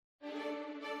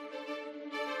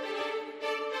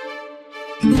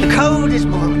The code is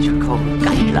more what you call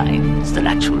guidelines than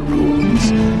actual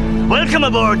rules. Welcome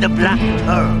aboard the Black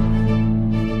Pearl.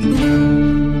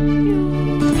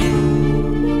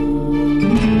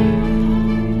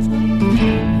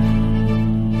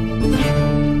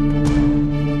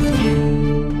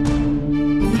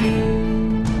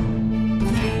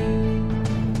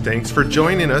 Thanks for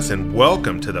joining us and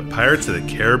welcome to the Pirates of the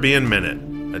Caribbean Minute,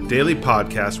 a daily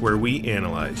podcast where we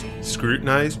analyze,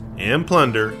 scrutinize, and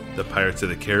plunder the Pirates of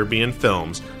the Caribbean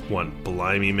films one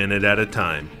blimey minute at a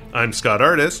time. I'm Scott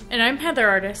Artis. And I'm Heather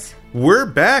Artis. We're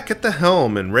back at the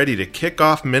helm and ready to kick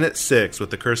off Minute 6 with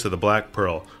the Curse of the Black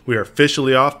Pearl. We are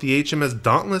officially off the HMS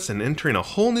Dauntless and entering a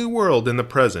whole new world in the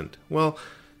present. Well,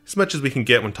 as much as we can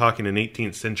get when talking an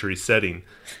 18th century setting.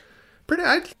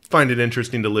 I find it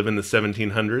interesting to live in the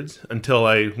 1700s until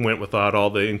I went without all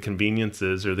the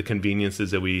inconveniences or the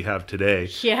conveniences that we have today.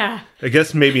 Yeah. I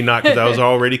guess maybe not, because I was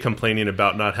already complaining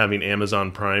about not having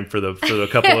Amazon Prime for the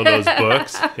couple of those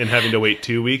books and having to wait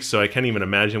 2 weeks, so I can't even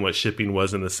imagine what shipping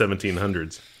was in the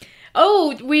 1700s.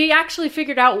 Oh, we actually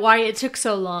figured out why it took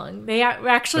so long. They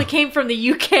actually came from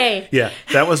the UK. Yeah,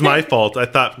 that was my fault. I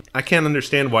thought, I can't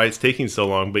understand why it's taking so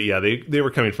long, but yeah, they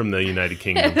were coming from the United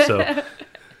Kingdom, so...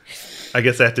 I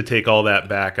guess I have to take all that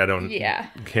back.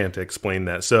 Can't explain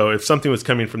that. So if something was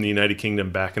coming from the United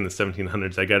Kingdom back in the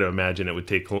 1700s, I got to imagine it would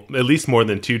take at least more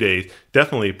than 2 days.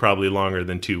 Definitely probably longer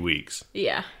than 2 weeks.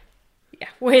 Yeah,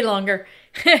 way longer.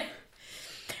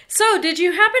 So, did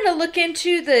you happen to look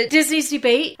into the Disney's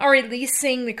debate on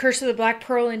releasing The Curse of the Black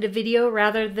Pearl into video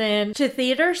rather than to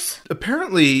theaters?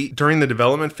 Apparently, during the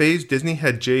development phase, Disney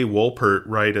had Jay Wolpert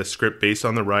write a script based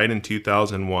on the ride in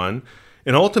 2001.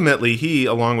 And ultimately, he,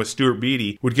 along with Stuart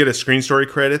Beattie, would get a screen story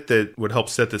credit that would help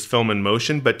set this film in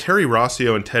motion, but Terry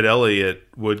Rossio and Ted Elliott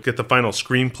would get the final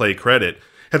screenplay credit.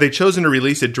 Had they chosen to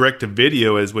release it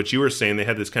direct-to-video, as what you were saying, they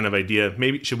had this kind of idea,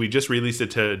 maybe should we just release it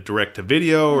to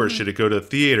direct-to-video, or should it go to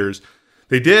theaters?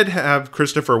 They did have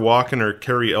Christopher Walken or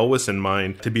Cary Elwes in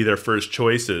mind to be their first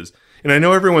choices. And I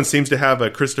know everyone seems to have a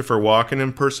Christopher Walken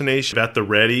impersonation at the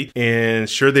ready, and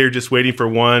sure, they're just waiting for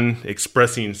one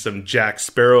expressing some Jack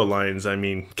Sparrow lines. I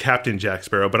mean, Captain Jack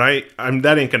Sparrow. But I'm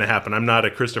that ain't going to happen. I'm not a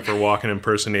Christopher Walken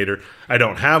impersonator. I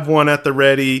don't have one at the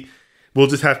ready. We'll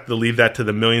just have to leave that to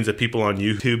the millions of people on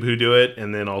YouTube who do it,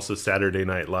 and then also Saturday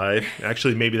Night Live.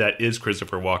 Actually, maybe that is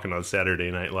Christopher Walken on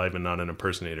Saturday Night Live and not an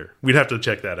impersonator. We'd have to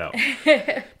check that out.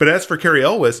 But as for Cary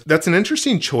Elwes, that's an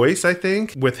interesting choice, I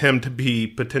think, with him to be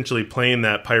potentially playing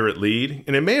that pirate lead.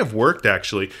 And it may have worked,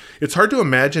 actually. It's hard to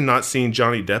imagine not seeing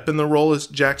Johnny Depp in the role as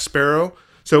Jack Sparrow.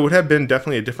 So it would have been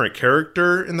definitely a different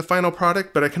character in the final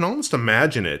product, but I can almost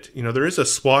imagine it. You know, there is a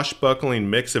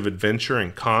swashbuckling mix of adventure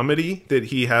and comedy that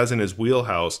he has in his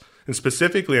wheelhouse. And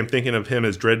specifically, I'm thinking of him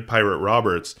as Dread Pirate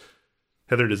Roberts.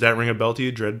 Heather, does that ring a bell to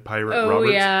you, Dread Pirate Roberts?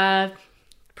 Oh, yeah.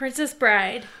 Princess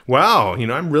Bride. Wow. You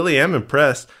know, I really am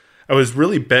impressed. I was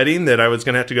really betting that I was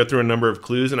going to have to go through a number of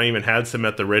clues, and I even had some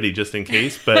at the ready just in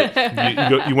case, but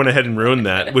you went ahead and ruined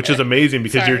that, which is amazing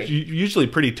because you're usually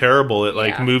pretty terrible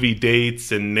at movie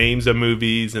dates and names of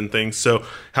movies and things. So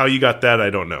how you got that, I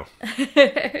don't know.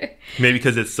 Maybe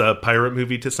because it's a pirate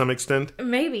movie to some extent?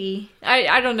 Maybe.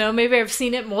 I don't know. Maybe I've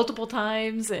seen it multiple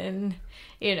times and...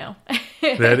 You know.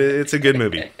 It's a good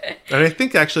movie. And I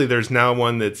think actually there's now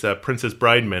one that's Princess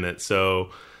Bride Minute,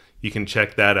 so... You can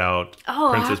check that out.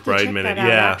 Oh, Princess Bride Minute.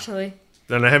 Actually.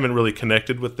 And I haven't really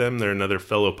connected with them. They're another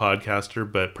fellow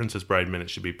podcaster, but Princess Bride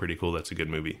Minute should be pretty cool. That's a good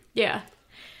movie. Yeah.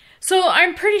 So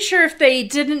I'm pretty sure if they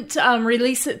didn't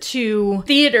release it to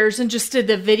theaters and just did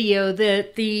the video,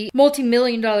 that the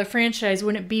multi-million-dollar franchise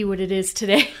wouldn't be what it is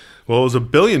today. Well, it was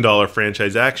 $1 billion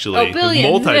franchise, actually. Oh,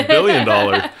 billion.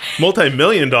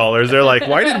 Multi-million dollars. They're like,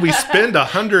 why did we spend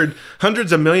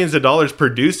hundreds of millions of dollars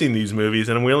producing these movies,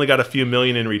 and we only got a few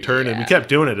million in return, and we kept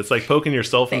doing it. It's like poking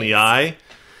yourself in the eye.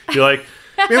 You're like,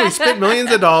 man, we spent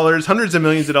millions of dollars, hundreds of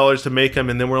millions of dollars to make them,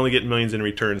 and then we're only getting millions in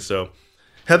return, so...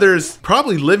 Heather's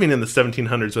probably living in the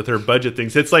 1700s with her budget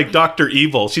things. It's like Dr.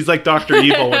 Evil. She's like Dr.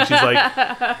 Evil when she's like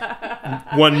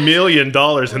 $1 million,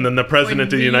 and then the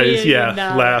president of the United States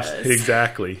laughs.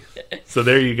 Exactly. So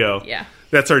there you go. Yeah.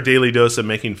 That's our daily dose of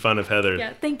making fun of Heather.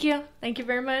 Yeah, thank you. Thank you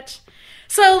very much.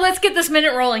 So let's get this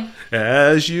minute rolling.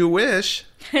 As you wish.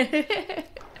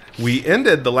 We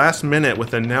ended the last minute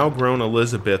with a now-grown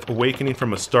Elizabeth awakening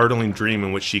from a startling dream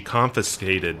in which she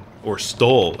confiscated, or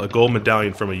stole, a gold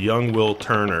medallion from a young Will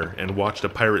Turner and watched a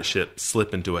pirate ship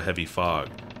slip into a heavy fog.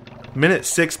 Minute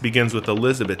 6 begins with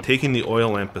Elizabeth taking the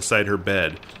oil lamp beside her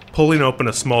bed, pulling open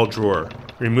a small drawer,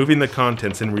 removing the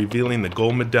contents and revealing the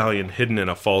gold medallion hidden in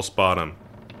a false bottom.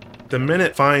 The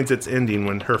minute finds its ending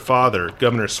when her father,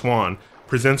 Governor Swan,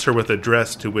 presents her with a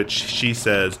dress to which she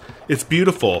says, "It's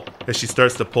beautiful," as she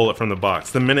starts to pull it from the box.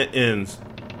 The minute ends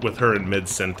with her in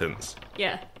mid-sentence.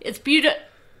 Yeah, it's beautiful.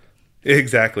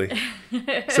 Exactly.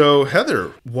 So,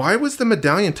 Heather, why was the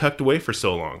medallion tucked away for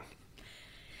so long?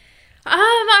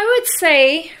 I would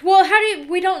say, well,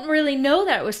 we don't really know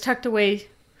that it was tucked away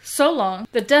so long.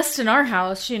 The dust in our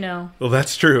house, Well,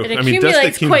 that's true. it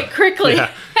accumulates quite quickly.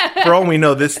 Yeah. For all we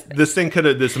know, this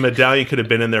medallion could have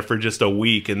been in there for just a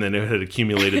week, and then it had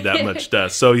accumulated that much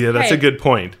dust. So, yeah, that's a good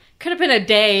point. Could have been a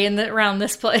day around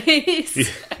this place. Yeah,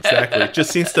 exactly. It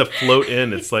just seems to float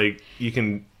in. It's like you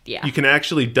can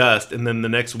actually dust, and then the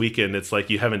next weekend, it's like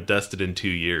you haven't dusted in 2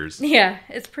 years. Yeah,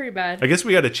 it's pretty bad. I guess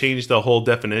we got to change the whole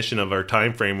definition of our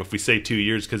time frame if we say 2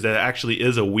 years, because that actually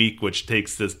is a week, which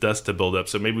takes this dust to build up.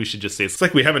 So maybe we should just say it's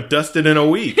like we haven't dusted in a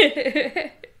week.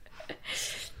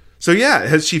 So yeah,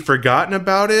 has she forgotten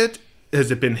about it? Has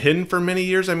it been hidden for many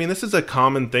years? I mean, this is a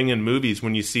common thing in movies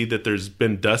when you see that there's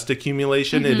been dust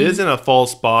accumulation. Mm-hmm. It is in a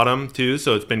false bottom, too,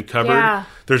 so it's been covered. Yeah.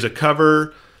 There's a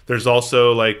cover. There's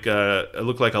also, it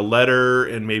looked like a letter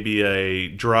and maybe a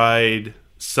dried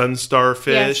sunstar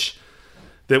fish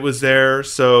that was there.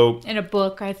 So in a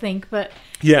book, I think, but...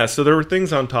 Yeah, so there were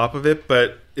things on top of it,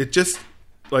 but it just...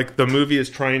 Like, the movie is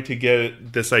trying to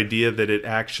get this idea that it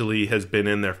actually has been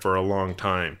in there for a long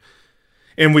time.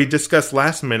 And we discussed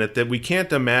last minute that we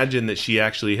can't imagine that she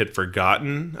actually had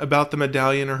forgotten about the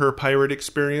medallion or her pirate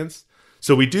experience.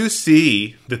 So we do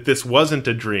see that this wasn't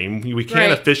a dream. We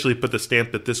can't officially put the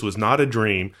stamp that this was not a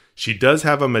dream. She does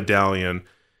have a medallion,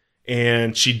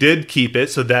 and she did keep it,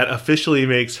 so that officially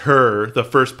makes her the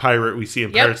first pirate we see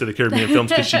in Pirates of the Caribbean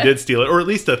films, because she did steal it, or at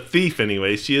least a thief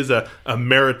anyway. She is a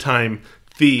maritime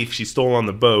thief. She stole on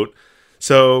the boat.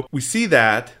 So we see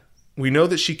that. We know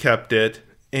that she kept it.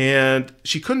 And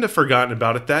she couldn't have forgotten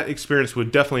about it. That experience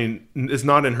is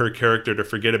not in her character to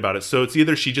forget about it. So it's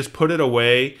either she just put it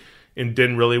away and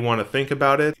didn't really want to think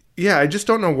about it. Yeah, I just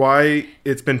don't know why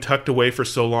it's been tucked away for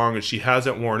so long and she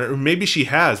hasn't worn it. Or maybe she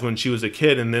has when she was a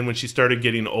kid, and then when she started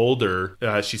getting older,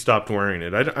 she stopped wearing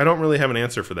it. I don't really have an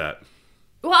answer for that.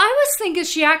 Well, I was thinking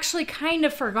she actually kind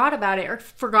of forgot about it, or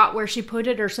forgot where she put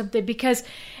it or something, because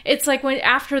it's like when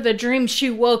after the dream she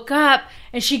woke up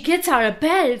and she gets out of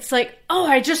bed, it's like, oh,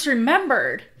 I just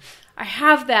remembered. I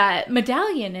have that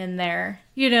medallion in there.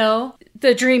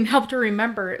 The dream helped her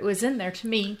remember it was in there to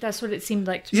me. That's what it seemed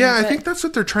like to me. Yeah, I think that's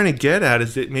what they're trying to get at,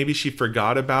 is that maybe she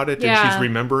forgot about it and she's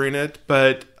remembering it.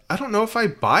 But I don't know if I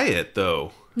buy it,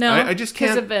 though. No, I just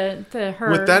can't. With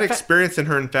that experience and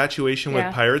her infatuation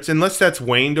with pirates, unless that's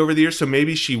waned over the years. So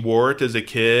maybe she wore it as a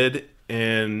kid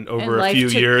and over a few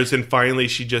years, and finally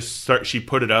she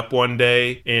put it up one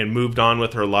day and moved on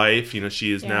with her life.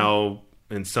 She is now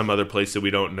in some other place that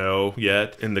we don't know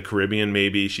yet. In the Caribbean,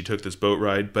 maybe she took this boat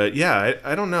ride. But yeah,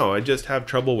 I don't know. I just have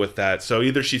trouble with that. So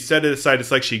either she set it aside.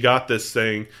 It's like she got this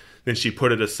thing, then she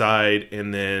put it aside,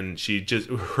 and then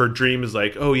her dream is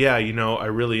like, oh yeah, I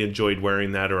really enjoyed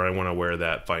wearing that, or I want to wear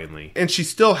that finally. And she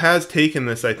still has taken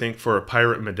this, I think, for a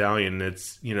pirate medallion.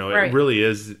 It's, it really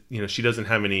is, she doesn't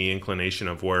have any inclination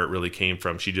of where it really came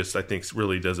from. She just, I think,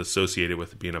 really does associate it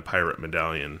with being a pirate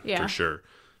medallion, for sure.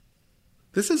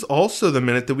 This is also the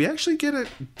minute that we actually get a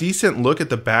decent look at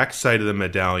the backside of the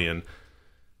medallion.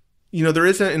 There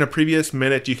isn't, in a previous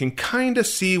minute, you can kind of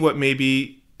see what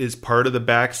maybe is part of the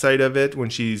backside of it when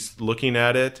she's looking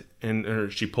at it, or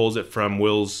she pulls it from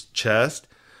Will's chest.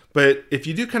 But if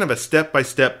you do kind of a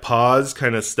step-by-step pause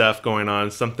kind of stuff going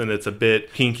on, something that's a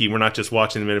bit kinky, we're not just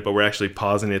watching the minute, but we're actually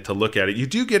pausing it to look at it, you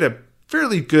do get a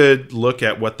fairly good look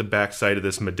at what the backside of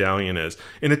this medallion is.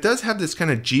 And it does have this kind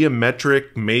of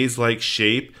geometric maze-like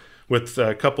shape with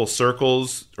a couple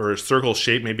circles, or a circle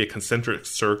shape, maybe a concentric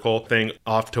circle thing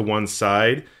off to one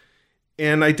side.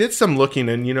 And I did some looking,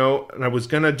 and I was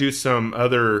going to do some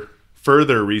other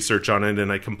further research on it,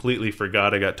 and I completely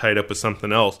forgot. I got tied up with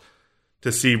something else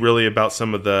to see really about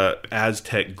some of the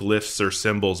Aztec glyphs or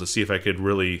symbols, to see if I could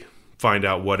really find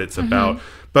out what it's about.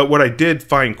 But what I did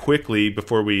find quickly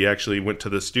before we actually went to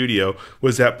the studio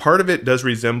was that part of it does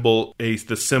resemble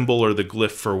the symbol or the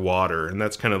glyph for water. And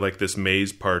that's kind of like this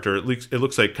maze part, or at least it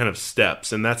looks like kind of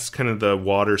steps. And that's kind of the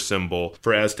water symbol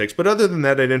for Aztecs. But other than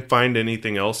that, I didn't find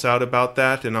anything else out about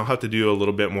that. And I'll have to do a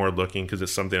little bit more looking because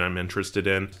it's something I'm interested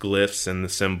in, glyphs and the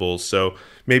symbols. So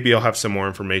maybe I'll have some more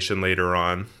information later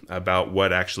on about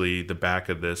what actually the back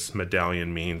of this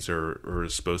medallion means or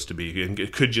is supposed to be. And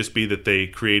it could just be that they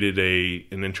created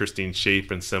an interesting shape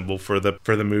and symbol for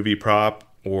the movie prop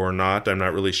or not. I'm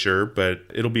not really sure, but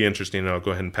it'll be interesting, and I'll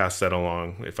go ahead and pass that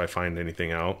along if I find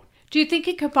anything out. Do you think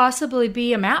it could possibly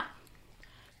be a map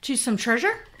to some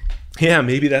treasure? Yeah,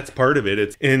 maybe that's part of it.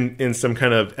 It's in some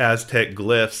kind of Aztec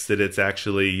glyphs that it's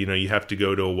actually, you have to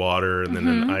go to a water and then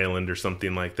an island or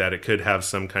something like that. It could have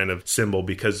some kind of symbol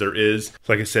because there is,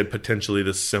 like I said, potentially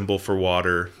this symbol for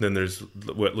water. Then there's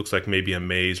what looks like maybe a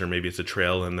maze or maybe it's a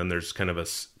trail. And then there's kind of a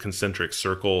concentric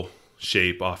circle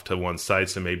shape off to one side.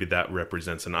 So maybe that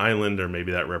represents an island or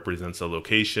maybe that represents a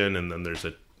location. And then there's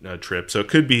a trip. So it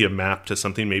could be a map to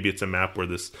something. Maybe it's a map where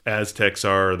this Aztecs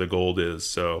are or the gold is.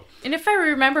 So, and if I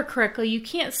remember correctly, you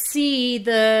can't see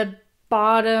the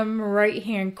bottom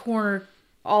right-hand corner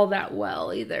all that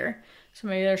well either. So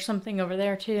maybe there's something over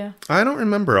there too. I don't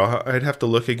remember. I'd have to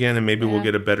look again and maybe we'll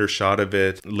get a better shot of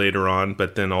it later on.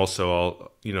 But then also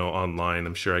I'll, online,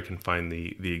 I'm sure I can find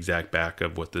the exact back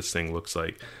of what this thing looks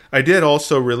like. I did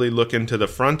also really look into the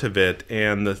front of it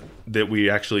and that we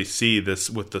actually see this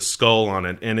with the skull on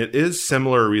it. And it is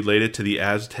similar, related to the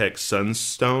Aztec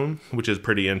sunstone, which is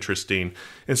pretty interesting.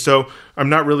 And so I'm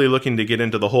not really looking to get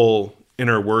into the whole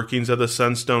inner workings of the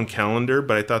sunstone calendar,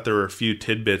 but I thought there were a few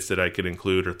tidbits that I could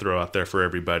include or throw out there for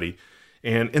everybody.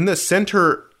 And in the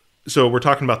center, so we're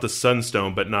talking about the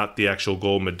sunstone, but not the actual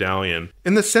gold medallion.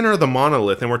 In the center of the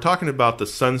monolith, and we're talking about the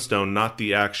sunstone, not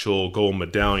the actual gold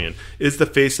medallion, is the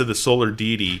face of the solar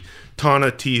deity,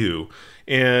 Tonatiuh.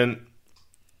 And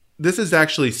this is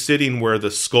actually sitting where the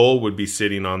skull would be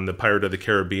sitting on the Pirate of the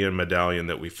Caribbean medallion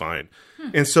that we find.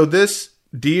 And so this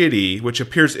deity, which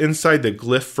appears inside the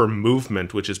glyph for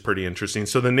movement, which is pretty interesting.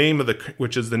 So the name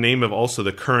which is the name of also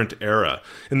the current era.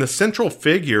 And the central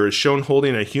figure is shown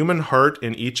holding a human heart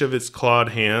in each of its clawed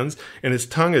hands, and his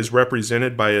tongue is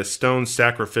represented by a stone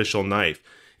sacrificial knife.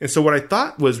 And so what I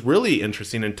thought was really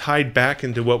interesting and tied back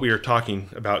into what we were talking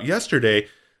about yesterday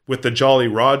with the Jolly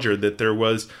Roger, that there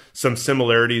was some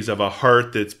similarities of a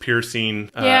heart that's piercing,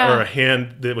 or a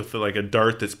hand with like a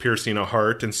dart that's piercing a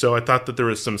heart. And so I thought that there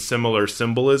was some similar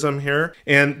symbolism here.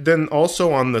 And then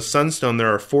also on the sunstone,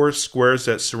 there are 4 squares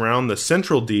that surround the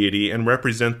central deity and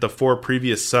represent the 4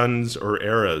 previous suns or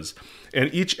eras.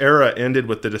 And each era ended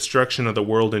with the destruction of the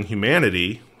world and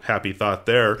humanity. Happy thought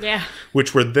there. Yeah.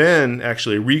 Which were then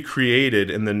actually recreated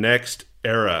in the next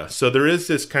era. So there is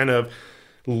this kind of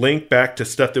link back to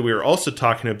stuff that we were also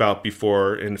talking about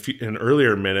before in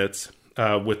earlier minutes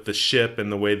with the ship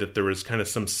and the way that there was kind of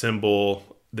some symbol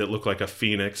that looked like a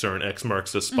phoenix or an X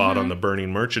marks the spot on the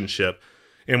burning merchant ship.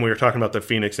 And we were talking about the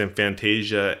phoenix in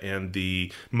Fantasia and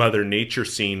the Mother Nature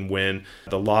scene when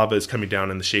the lava is coming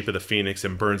down in the shape of the phoenix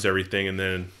and burns everything and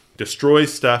then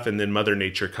destroys stuff, and then Mother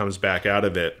Nature comes back out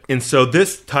of it. And so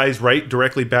this ties right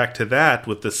directly back to that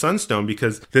with the sunstone,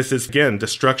 because this is, again,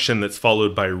 destruction that's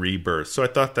followed by rebirth. So I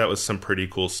thought that was some pretty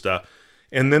cool stuff.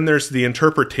 And then there's the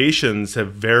interpretations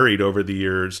have varied over the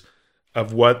years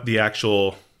of what the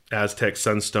actual Aztec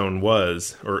sunstone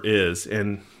was or is.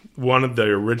 And one of the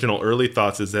original early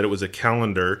thoughts is that it was a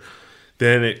calendar.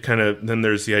 Then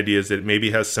there's the idea is that it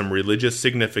maybe has some religious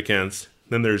significance.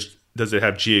 Then does it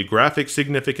have geographic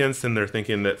significance? And they're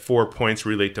thinking that 4 points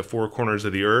relate to 4 corners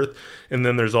of the earth. And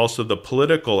then there's also the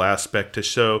political aspect to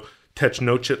show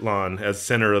Tenochtitlan as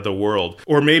center of the world.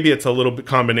 Or maybe it's a little bit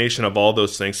combination of all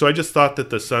those things. So I just thought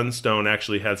that the sunstone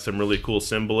actually had some really cool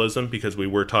symbolism, because we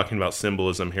were talking about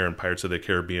symbolism here in Pirates of the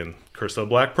Caribbean, Curse of the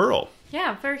Black Pearl.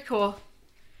 Yeah, very cool.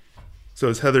 So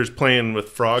as Heather's playing with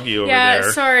Froggy over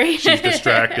there, sorry, she's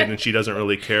distracted and she doesn't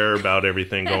really care about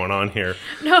everything going on here.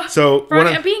 No, so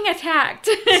I'm being attacked.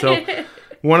 So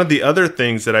one of the other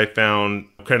things that I found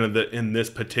kind of in this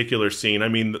particular scene, I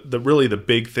mean, the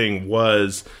big thing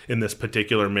was in this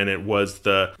particular minute was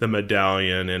the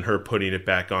medallion and her putting it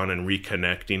back on and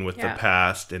reconnecting with the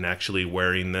past and actually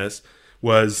wearing this,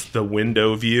 was the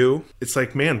window view. It's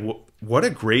like, man, what a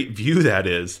great view that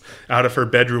is out of her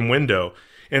bedroom window.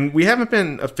 And we haven't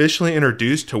been officially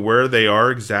introduced to where they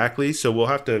are exactly, so we'll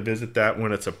have to visit that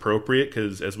when it's appropriate,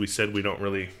 because as we said, we don't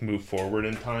really move forward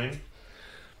in time.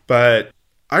 But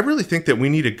I really think that we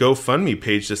need a GoFundMe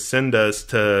page to send us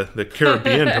to the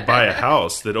Caribbean to buy a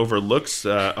house that overlooks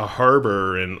a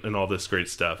harbor and all this great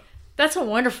stuff. That's a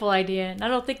wonderful idea, and I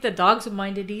don't think the dogs would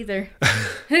mind it either.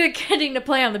 Getting to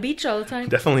play on the beach all the time.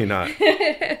 Definitely not.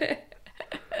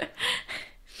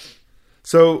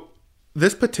 So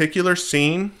this particular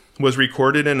scene was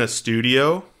recorded in a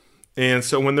studio, and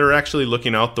so when they're actually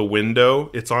looking out the window,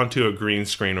 it's onto a green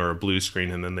screen or a blue screen,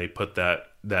 and then they put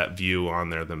that view on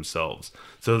there themselves.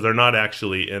 So they're not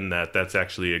actually in that. That's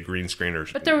actually a green screen or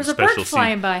but there was a bird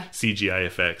flying by. CGI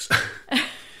effects.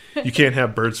 You can't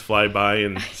have birds fly by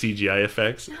in CGI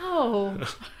effects. No.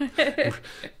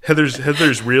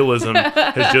 Heather's realism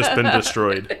has just been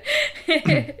destroyed.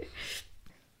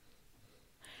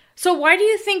 So why do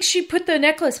you think she put the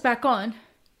necklace back on?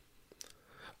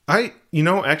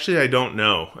 Actually, I don't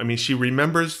know. I mean, she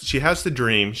has the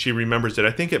dream. She remembers it.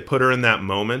 I think it put her in that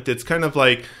moment. It's kind of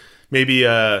like maybe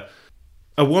a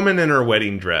woman in her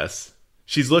wedding dress.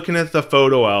 She's looking at the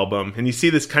photo album, and you see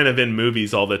this kind of in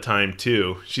movies all the time,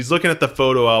 too. She's looking at the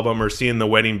photo album or seeing the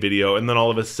wedding video, and then all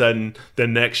of a sudden, the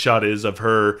next shot is of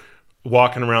her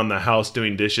walking around the house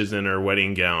doing dishes in her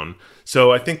wedding gown.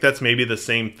 So I think that's maybe the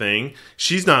same thing.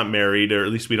 She's not married, or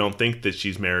at least we don't think that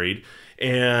she's married.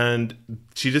 And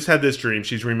she just had this dream.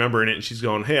 She's remembering it, and she's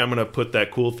going, hey, I'm going to put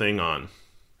that cool thing on.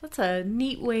 That's a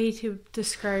neat way to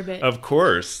describe it. Of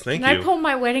course. Thank you. Can I pull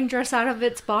my wedding dress out of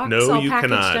its box No, all you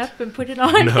packaged cannot. up and put it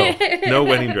on? No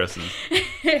wedding dresses.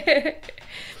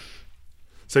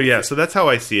 So that's how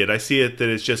I see it. I see it that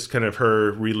it's just kind of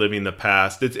her reliving the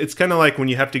past. It's kind of like when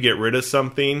you have to get rid of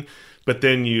something, but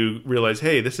then you realize,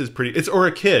 hey, this is pretty. Or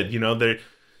a kid,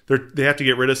 they have to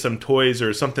get rid of some toys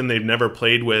or something they've never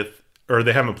played with, or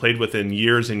they haven't played with in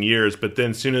years and years. But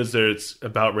then as soon as it's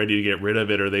about ready to get rid of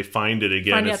it, or they find it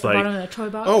again, it's like, bottom of the toy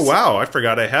box. Oh wow, I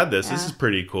forgot I had this. Yeah. This is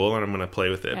pretty cool, and I'm going to play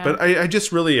with it. Yeah. But I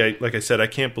just really, like I said, I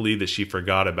can't believe that she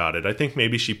forgot about it. I think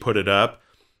maybe she put it up,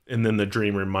 and then the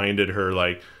dream reminded her,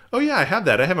 like, oh yeah, I have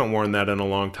that. I haven't worn that in a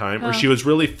long time. Or she was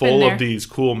really full of these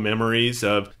cool memories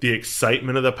of the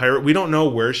excitement of the pirate. We don't know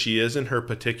where she is in her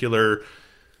particular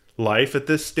life at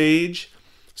this stage.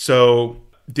 So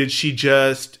did she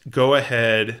just go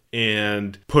ahead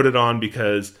and put it on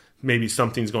because maybe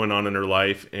something's going on in her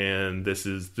life, and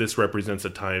this represents a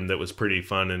time that was pretty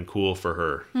fun and cool for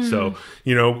her? Mm-hmm. So,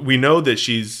 we know that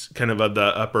she's kind of the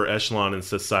upper echelon in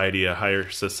society, a higher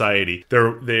society.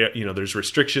 There's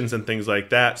restrictions and things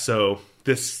like that. So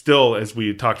this still, as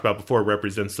we talked about before,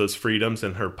 represents those freedoms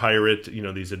and her pirate,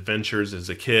 these adventures as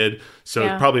a kid.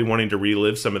 So probably wanting to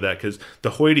relive some of that, because the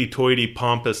hoity-toity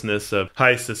pompousness of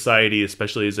high society,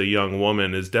 especially as a young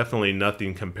woman, is definitely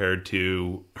nothing compared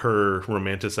to her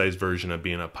romanticized version of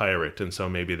being a pirate. And so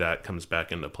maybe that comes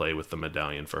back into play with the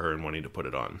medallion for her and wanting to put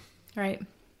it on. Right.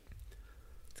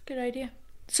 That's a good idea.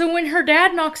 So when her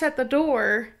dad knocks at the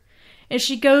door and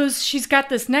she's got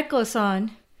this necklace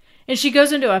on, and she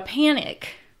goes into a panic,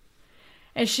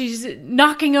 and she's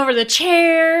knocking over the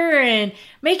chair and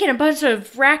making a bunch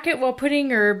of racket while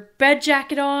putting her bed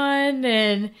jacket on.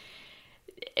 And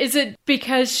is it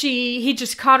because he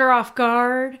just caught her off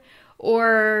guard,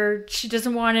 or she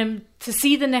doesn't want him to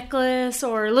see the necklace,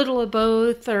 or a little of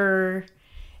both? Or,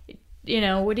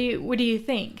 what do you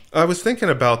think? I was thinking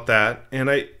about that, and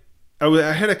I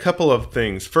had a couple of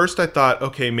things. First, I thought,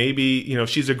 okay, maybe,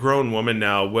 she's a grown woman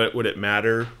now. What would it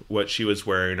matter what she was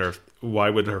wearing, or why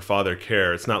would her father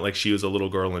care? It's not like she was a little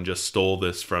girl and just stole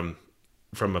this from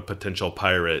a potential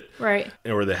pirate. Right.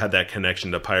 Or they had that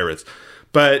connection to pirates.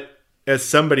 But as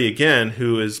somebody, again,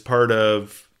 who is part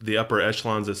of the upper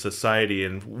echelons of society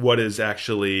and what is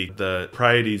actually the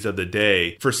priorities of the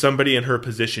day, for somebody in her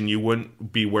position, you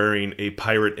wouldn't be wearing a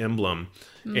pirate emblem.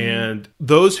 Mm. And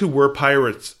those who were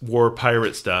pirates wore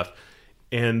pirate stuff,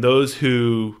 and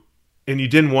you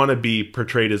didn't want to be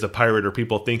portrayed as a pirate, or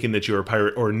people thinking that you were a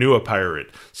pirate or knew a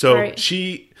pirate. So right.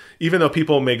 Even though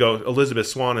people may go, Elizabeth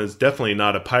Swann is definitely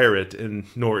not a pirate, and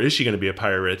nor is she going to be a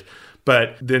pirate.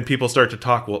 But then people start to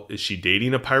talk, well, is she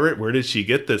dating a pirate? Where did she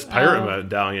get this pirate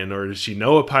medallion? Or does she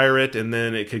know a pirate? And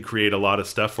then it could create a lot of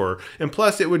stuff for her. And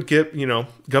plus it would give,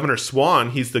 Governor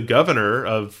Swan, he's the governor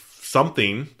of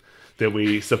something that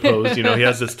we suppose, he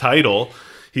has this title.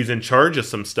 He's in charge of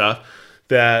some stuff,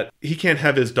 that he can't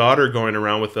have his daughter going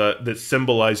around with that's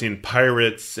symbolizing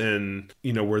pirates and,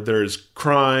 where there's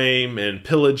crime and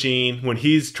pillaging, when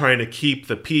he's trying to keep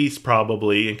the peace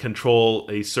probably and control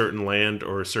a certain land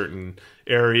or a certain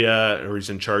area, or he's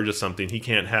in charge of something. He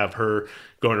can't have her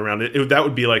going around. That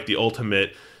would be like the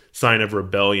ultimate sign of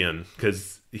rebellion,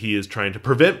 because he is trying to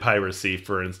prevent piracy,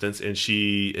 for instance, and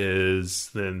she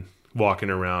is then walking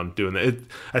around doing that.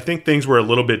 I think things were a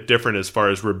little bit different as far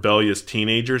as rebellious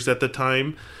teenagers at the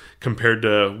time compared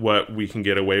to what we can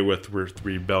get away with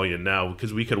rebellion now,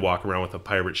 because we could walk around with a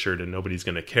pirate shirt and nobody's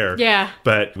going to care. Yeah.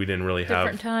 But we didn't really have...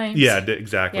 Different times. Yeah,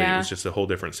 exactly. Yeah. It was just a whole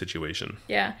different situation.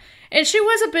 Yeah. And she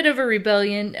was a bit of a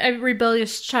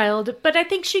rebellious child, but I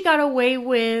think she got away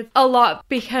with a lot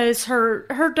because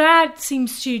her dad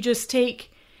seems to just he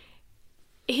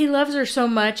loves her so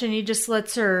much, and he just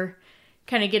lets her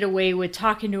kind of get away with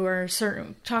talking to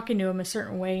him a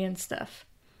certain way and stuff.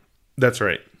 That's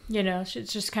right.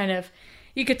 It's just kind of,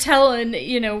 you could tell, and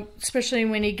especially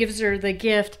when he gives her the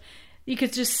gift, you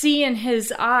could just see in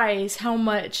his eyes how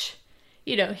much,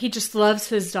 he just loves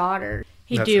his daughter.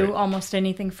 He'd do almost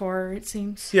anything for her, it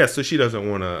seems. Yeah, so she doesn't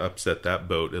want to upset that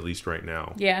boat, at least right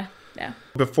now. Yeah. Yeah.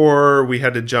 Before we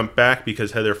had to jump back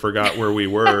because Heather forgot where we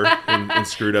were and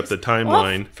screwed up the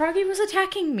timeline. Froggy was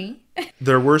attacking me.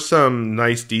 There were some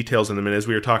nice details in the minutes.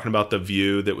 We were talking about the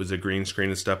view that was a green screen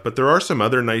and stuff, but there are some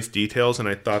other nice details, and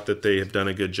I thought that they have done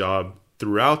a good job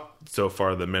throughout so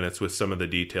far the minutes with some of the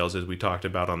details, as we talked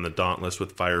about on the Dauntless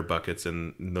with fire buckets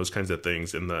and those kinds of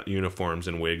things, and the uniforms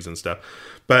and wigs and stuff.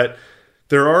 But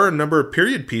there are a number of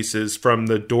period pieces, from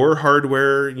the door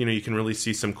hardware. You can really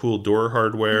see some cool door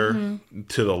hardware,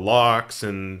 to the locks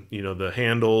and, the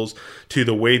handles, to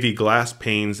the wavy glass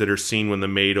panes that are seen when the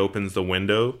maid opens the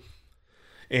window.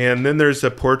 And then there's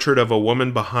a portrait of a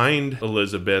woman behind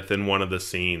Elizabeth in one of the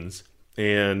scenes.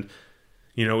 And,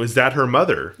 is that her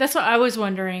mother? That's what I was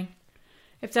wondering.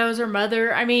 If that was her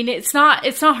mother. I mean, it's not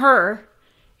her.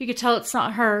 You could tell it's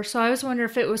not her. So I was wondering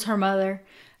if it was her mother.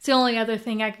 It's the only other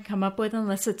thing I can come up with,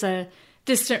 unless it's a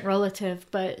distant relative.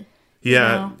 But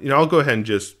yeah, I'll go ahead and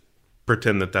just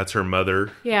pretend that that's her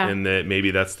mother. Yeah, and that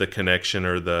maybe that's the connection,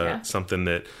 or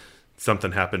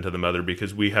something happened to the mother,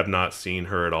 because we have not seen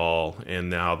her at all,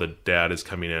 and now the dad is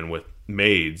coming in with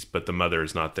maids, but the mother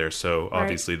is not there. So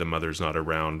obviously the mother's not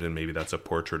around, and maybe that's a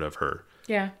portrait of her.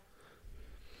 Yeah.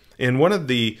 And one of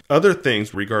the other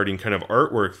things regarding kind of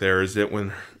artwork there is that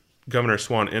when Governor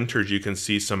Swan enters, you can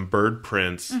see some bird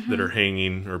prints that are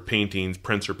hanging, or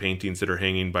prints or paintings that are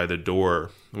hanging by the door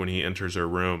when he enters her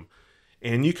room.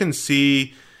 And you can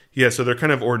see, so they're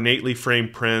kind of ornately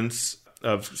framed prints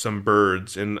of some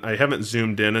birds, and I haven't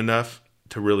zoomed in enough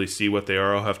to really see what they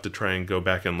are. I'll have to try and go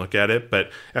back and look at it. But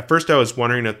at first I was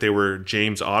wondering if they were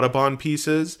James Audubon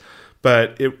pieces,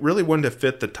 but it really wouldn't have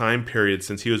fit the time period,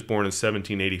 since he was born in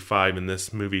 1785, and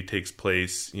this movie takes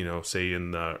place, say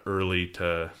in the early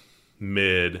to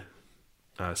mid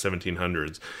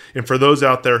 1700s. And for those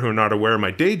out there who are not aware,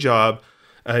 my day job,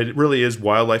 it really is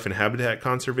wildlife and habitat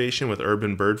conservation with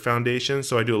Urban Bird Foundation.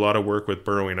 So I do a lot of work with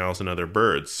burrowing owls and other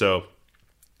birds. So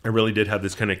I really did have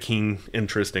this kind of keen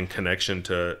interest and connection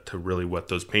to really what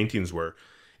those paintings were.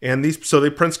 And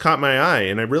the prints caught my eye,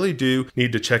 and I really do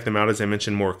need to check them out, as I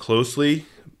mentioned, more closely.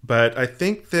 But I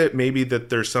think that maybe that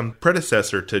there's some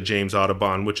predecessor to James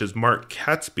Audubon, which is Mark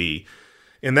Catesby,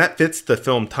 and that fits the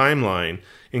film timeline.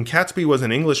 And Catesby was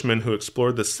an Englishman who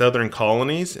explored the southern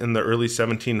colonies in the early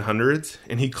 1700s,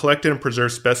 and he collected and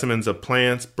preserved specimens of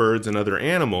plants, birds, and other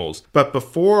animals. But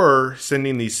before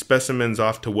sending these specimens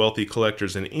off to wealthy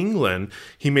collectors in England,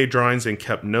 he made drawings and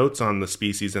kept notes on the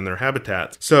species and their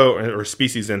habitats, or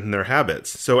species and their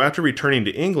habits. So after returning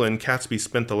to England, Catesby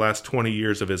spent the last 20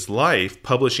 years of his life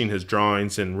publishing his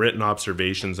drawings and written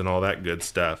observations and all that good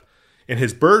stuff. And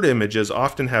his bird images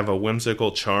often have a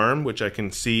whimsical charm, which I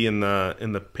can see in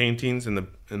the paintings and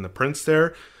in the prints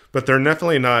there, but they're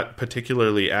definitely not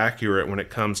particularly accurate when it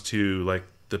comes to like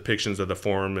depictions of the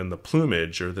form and the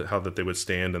plumage, or how that they would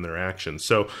stand in their actions.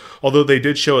 So although they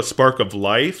did show a spark of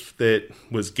life that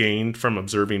was gained from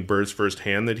observing birds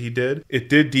firsthand that he did, it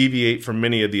did deviate from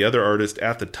many of the other artists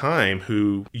at the time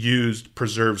who used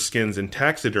preserved skins and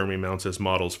taxidermy mounts as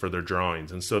models for their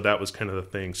drawings. And so that was kind of the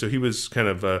thing. So he was kind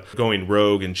of going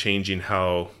rogue and changing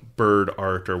how bird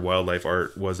art or wildlife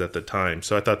art was at the time.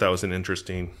 So I thought that was an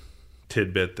interesting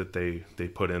tidbit that they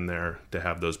put in there to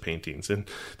have those paintings. And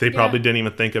they probably didn't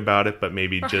even think about it, but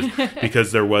maybe just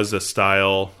because there was a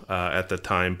style at the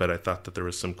time. But I thought that there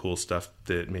was some cool stuff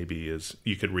that maybe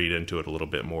you could read into it a little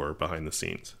bit more behind the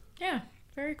scenes. Yeah,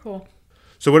 very cool.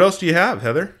 So what else do you have,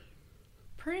 Heather?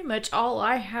 Pretty much all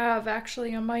I have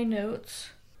actually on my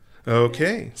notes.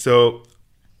 Okay, so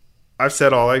I've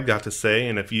said all I've got to say,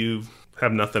 and if you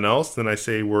have nothing else, then I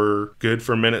say we're good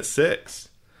for minute 6.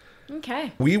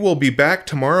 Okay. We will be back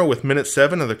tomorrow with minute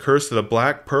 7 of The Curse of the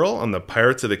Black Pearl on the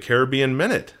Pirates of the Caribbean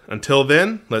Minute. Until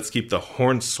then, let's keep the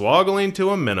hornswoggling to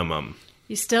a minimum.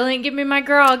 You still ain't give me my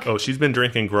grog. Oh, she's been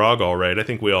drinking grog all right. I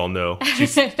think we all know.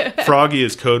 Froggy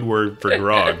is code word for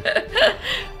grog.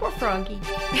 Poor Froggy.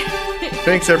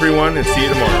 Thanks, everyone, and see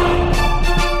you tomorrow.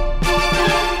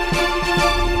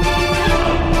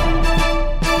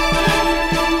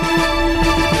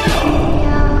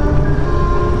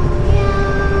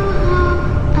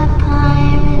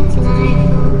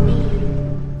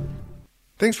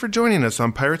 Thanks for joining us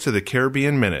on Pirates of the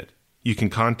Caribbean Minute. You can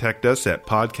contact us at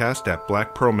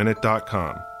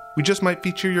podcast@blackpearlminute.com. We just might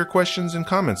feature your questions and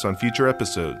comments on future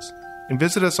episodes. And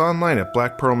visit us online at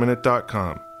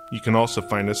blackpearlminute.com. You can also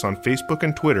find us on Facebook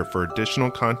and Twitter for additional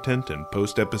content and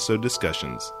post-episode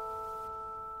discussions.